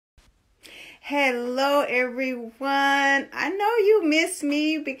Hello, everyone. I know you miss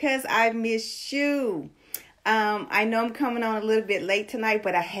me because I miss you. I know I'm coming on a little bit late tonight,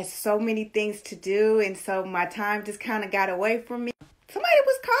 but I had so many things to do, and so my time just kind of got away from me. Somebody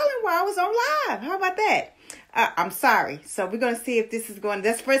was calling while I was on live. How about that? I'm sorry. So we're going to see if this is going.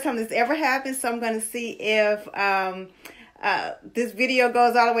 That's the first time this ever happened, so I'm going to see if this video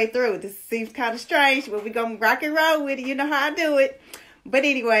goes all the way through. This seems kind of strange, but we're going to rock and roll with it. You know how I do it. But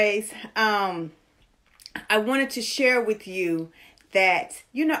anyways, I wanted to share with you that,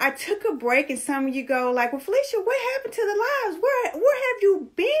 I took a break, and some of you go like, well, Felicia, what happened to the lives? Where have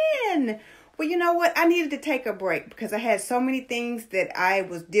you been? Well, you know what? I needed to take a break because I had so many things that I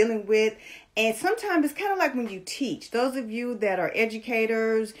was dealing with. And sometimes it's kind of like when you teach. Those of you that are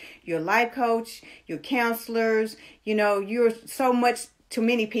educators, you're a life coach, you're counselors, you're so much to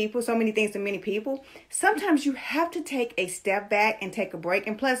many people, so many things to many people. Sometimes you have to take a step back and take a break.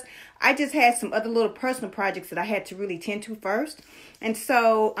 And plus, I just had some other little personal projects that I had to really tend to first. And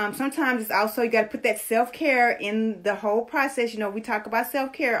so sometimes it's also, you got to put that self-care in the whole process. We talk about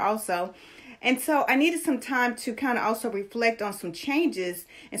self-care also. And so I needed some time to kind of also reflect on some changes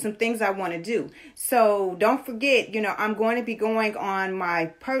and some things I want to do. So don't forget, I'm going to be going on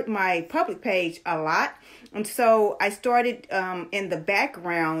my public page a lot. And so I started in the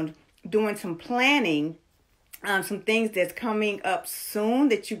background doing some planning, some things that's coming up soon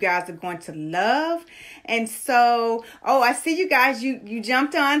that you guys are going to love. And so, I see you guys, you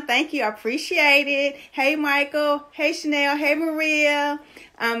jumped on. Thank you. I appreciate it. Hey, Michael. Hey, Chanel. Hey, Maria.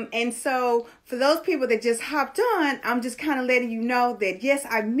 And so for those people that just hopped on, I'm just kind of letting you know that, yes,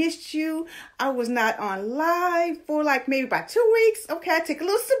 I missed you. I was not on live for like maybe about 2 weeks. Okay, I took a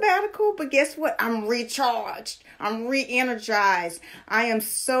little sabbatical, but guess what? I'm recharged. I'm re-energized. I am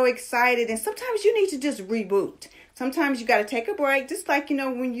so excited. And sometimes you need to just reboot. Sometimes you got to take a break. Just like,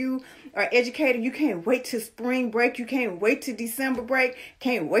 when you are educated, you can't wait to spring break. You can't wait to December break.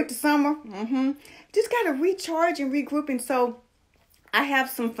 Can't wait to summer. Just got to recharge and regroup. And so I have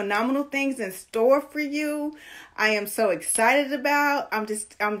some phenomenal things in store for you. I am so excited about. I'm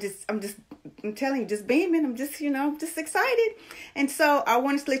telling you, just beaming. I'm just excited. And so I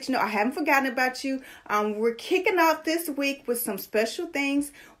wanted to let you know I haven't forgotten about you. We're kicking off this week with some special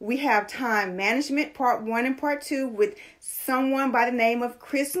things. We have time management part 1 and part 2 with someone by the name of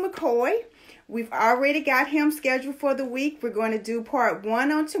Chris McCoy. We've already got him scheduled for the week. We're going to do part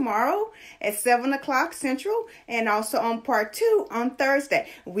 1 on tomorrow at 7 o'clock Central, and also on part 2 on Thursday.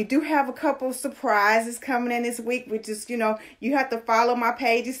 We do have a couple of surprises coming in this week. We just, you have to follow my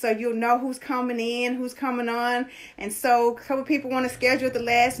pages so you'll know who's coming in, who's coming on. And so a couple of people want to schedule at the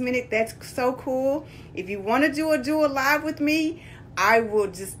last minute. That's so cool. If you want to do a live with me, I will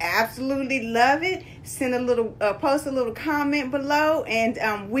just absolutely love it. Send a little, post a little comment below,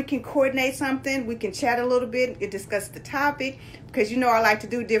 and we can coordinate something. We can chat a little bit and discuss the topic, because I like to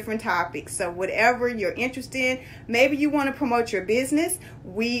do different topics. So whatever you're interested in, maybe you want to promote your business,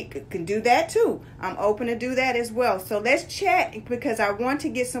 we can do that too. I'm open to do that as well. So let's chat, because I want to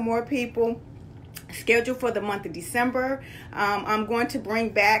get some more people scheduled for the month of December. I'm going to bring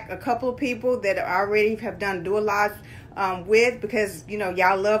back a couple of people that already have done do a live with, because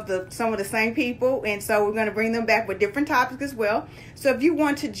y'all love some of the same people, and so we're going to bring them back with different topics as well. So if you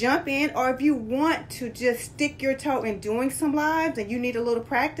want to jump in, or if you want to just stick your toe in doing some lives and you need a little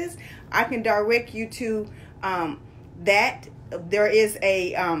practice, I can direct you to that. There is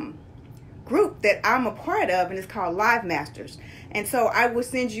a group that I'm a part of, and it's called Live Masters. And so I will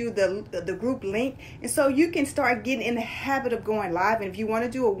send you the group link, and so you can start getting in the habit of going live. And if you want to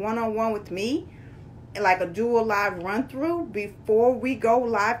do a one-on-one with me, like a dual live run through before we go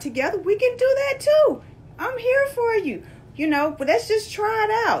live together, we can do that too. I'm here for you, but let's just try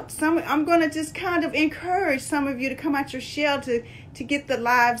it out. I'm going to just kind of encourage some of you to come out your shell to get the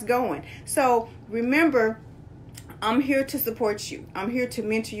lives going. So remember, I'm here to support you. I'm here to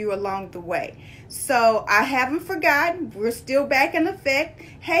mentor you along the way. So I haven't forgotten. We're still back in effect.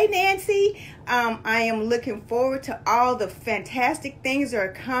 Hey, Nancy. I am looking forward to all the fantastic things that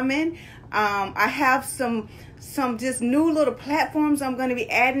are coming. I have some just new little platforms I'm going to be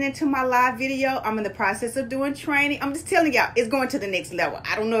adding into my live video. I'm in the process of doing training. I'm just telling y'all, it's going to the next level.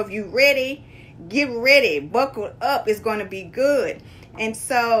 I don't know if you're ready. Get ready. Buckle up. It's going to be good. And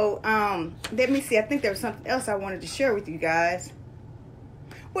so, let me see. I think there was something else I wanted to share with you guys.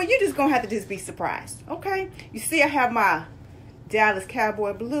 Well, you're just going to have to just be surprised. Okay. You see, I have my Dallas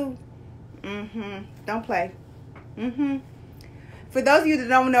Cowboy blue. Don't play. For those of you that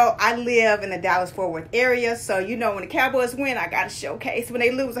don't know, I live in the Dallas-Fort Worth area. So, when the Cowboys win, I got to showcase. When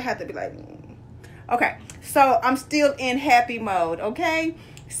they lose, I have to be like, Okay. So, I'm still in happy mode. Okay.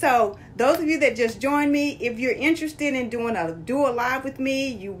 So those of you that just joined me, if you're interested in doing a live with me,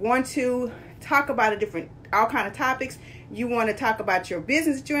 you want to talk about all kind of topics, you want to talk about your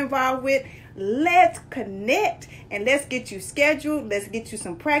business that you're involved with, let's connect and let's get you scheduled. Let's get you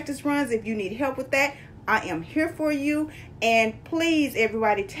some practice runs. If you need help with that, I am here for you. And please,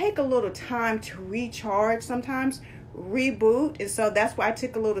 everybody, take a little time to recharge, sometimes reboot. And so that's why I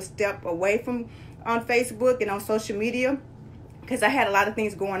took a little step away from on Facebook and on social media, because I had a lot of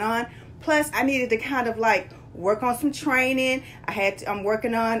things going on. Plus, I needed to kind of like work on some training. I'm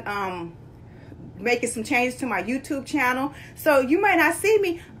working on making some changes to my YouTube channel. So you might not see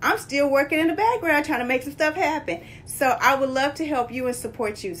me. I'm still working in the background trying to make some stuff happen. So I would love to help you and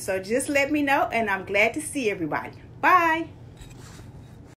support you. So just let me know, and I'm glad to see everybody. Bye.